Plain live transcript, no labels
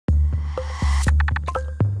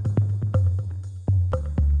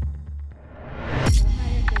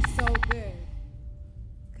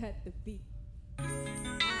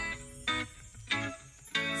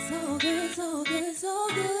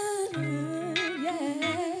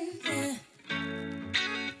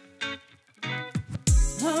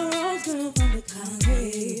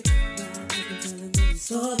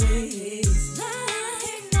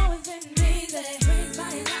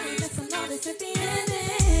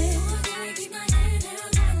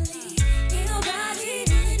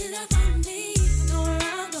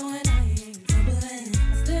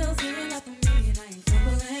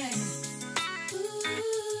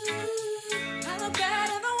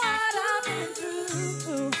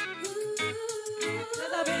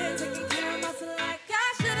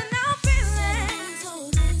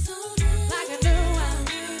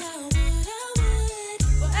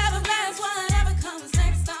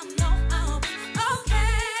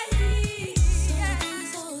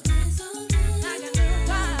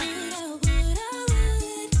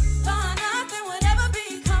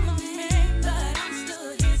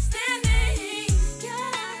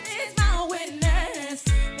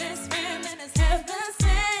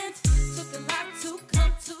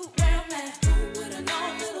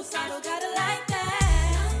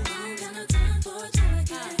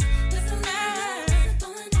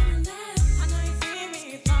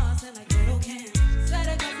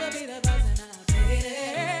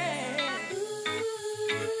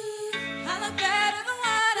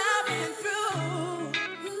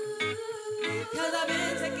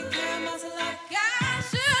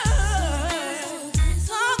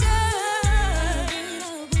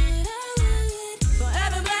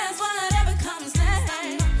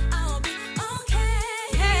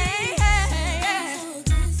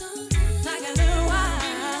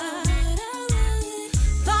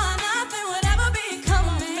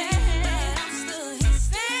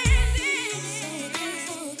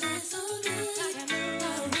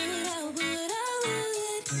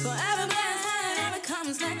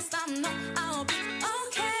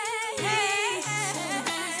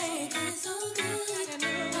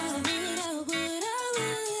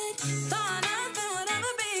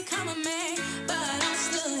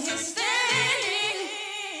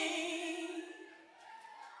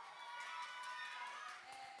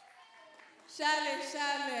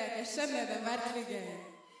kärlek. Jag känner det verkligen.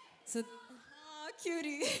 Så,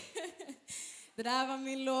 cutie. Det där var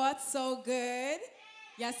min låt, So Good.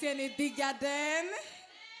 Jag ser ni diggar den.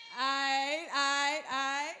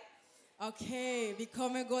 Okej, vi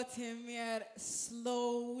kommer gå till mer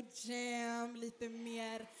slow jam, lite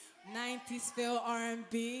mer 90s feel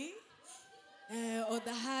R&B. Och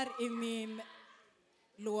det här är min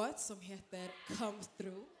låt som heter Come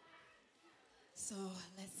Through. So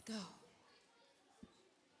let's go.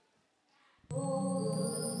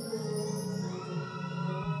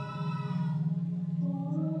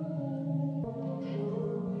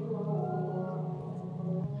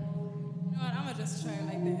 I'm gonna just try it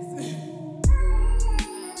like this.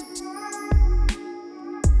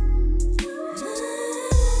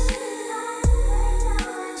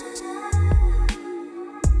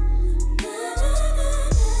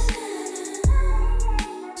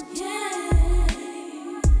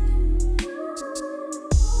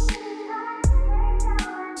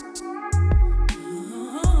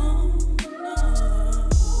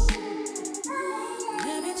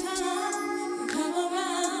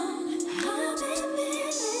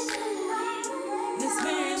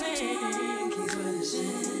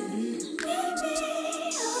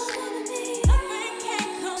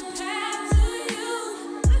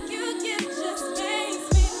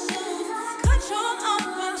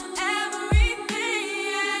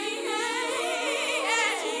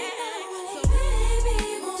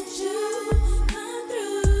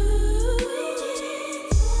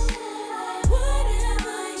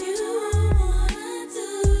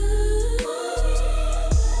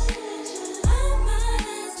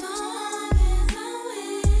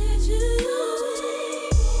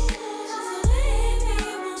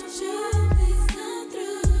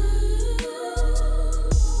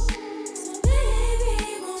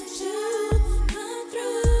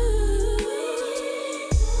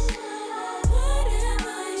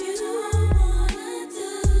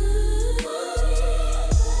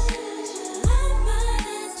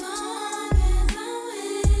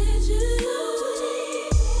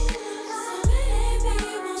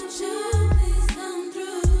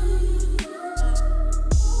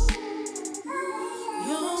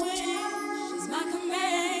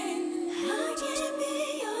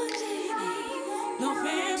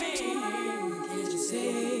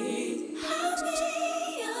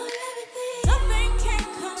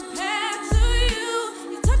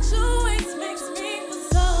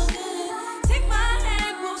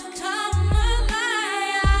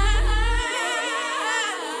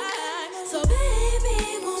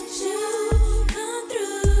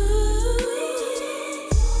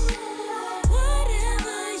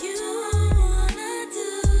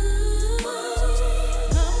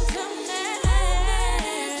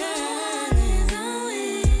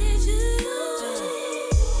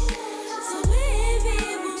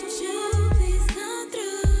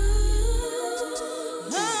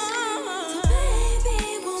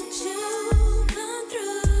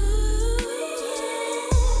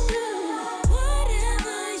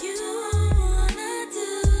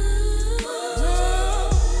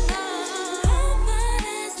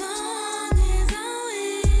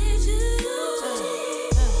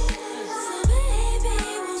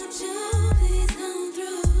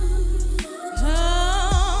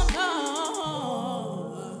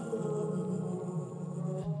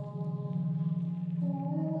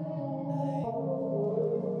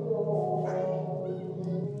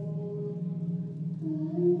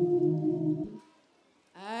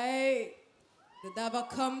 Det där var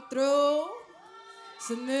Come Through.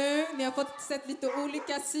 Så nu, ni har fått sett lite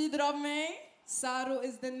olika sidor av mig. Saru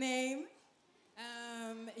is the name.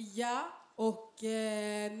 Ja, och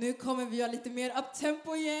nu kommer vi göra lite mer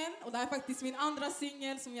uptempo igen. Och det här är faktiskt min andra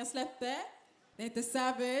singel som jag släppte. Den heter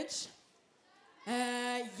Savage.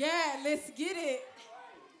 Yeah, let's get it!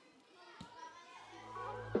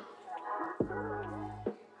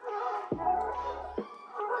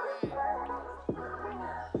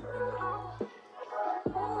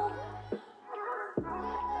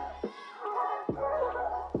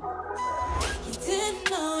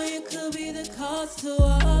 Cause to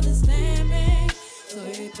all this damage, so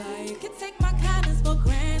you thought you could take my kindness for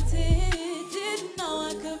granted. Didn't know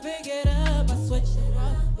I could bring it up. I switched it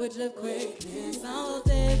up with your quickness. I'm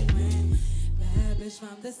different, bad bitch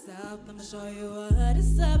from the south. I'ma show you what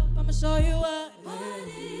it's up. I'ma show you what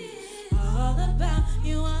it's all about.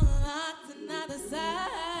 You unlocked another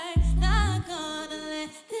side. Not gonna let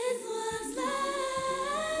this one slide.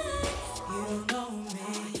 You don't know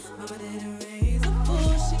me, mama didn't raise a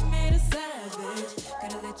fool. She made a savage.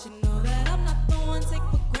 Gotta let you know that I'm not the one take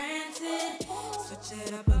for granted. Switch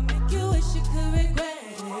it up, I'll make you wish you could regret.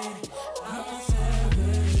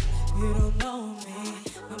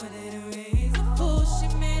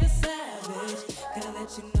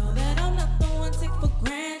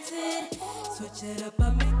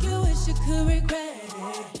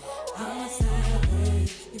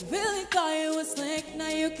 now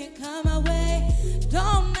you can come my way.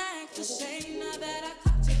 Don't act ashamed now that I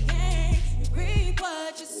caught your game. You reap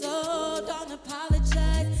what you sow, don't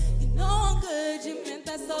apologize. You know I'm good, you meant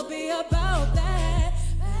that, so be about that.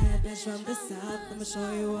 Bad bitch from the south, I'ma show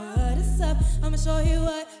you what it's up. I'ma show you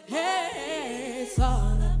what, hey, it's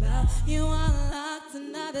all about. You unlocked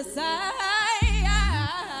another side.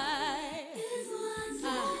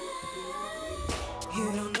 You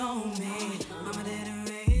don't know me, mama didn't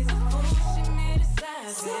raise a fool, she made a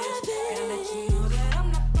savage. Gotta let you know that I'm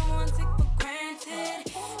not the one take for granted.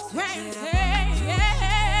 Yeah.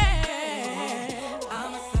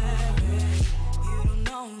 I'm a savage, you don't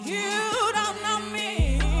know me. You don't know me.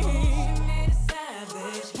 She made a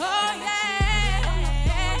savage. Oh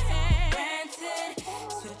yeah. Granted,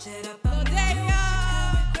 switch it up, I'm not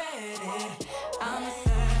regret it. I'm a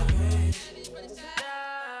savage.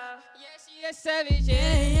 Savage,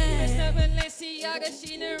 yeah. Mr. Balenciaga,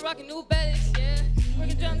 she done rockin' New Balance, yeah.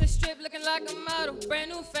 Working down the strip, looking like a model,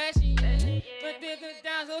 brand new fashion, yeah. But dipping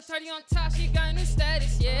down, so 30 on top, she got a new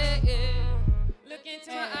status, yeah, yeah. Look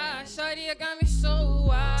into my eyes, shawty, it got me so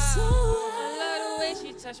wild. I love the way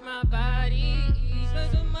she touched my body. She's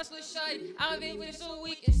a muscle shawty, I've been with it so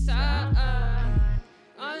weak inside.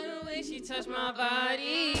 All the way she touched my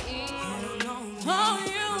body. You don't know me. Oh,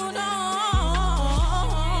 you don't.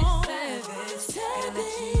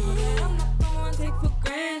 I'm not the one take for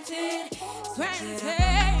granted.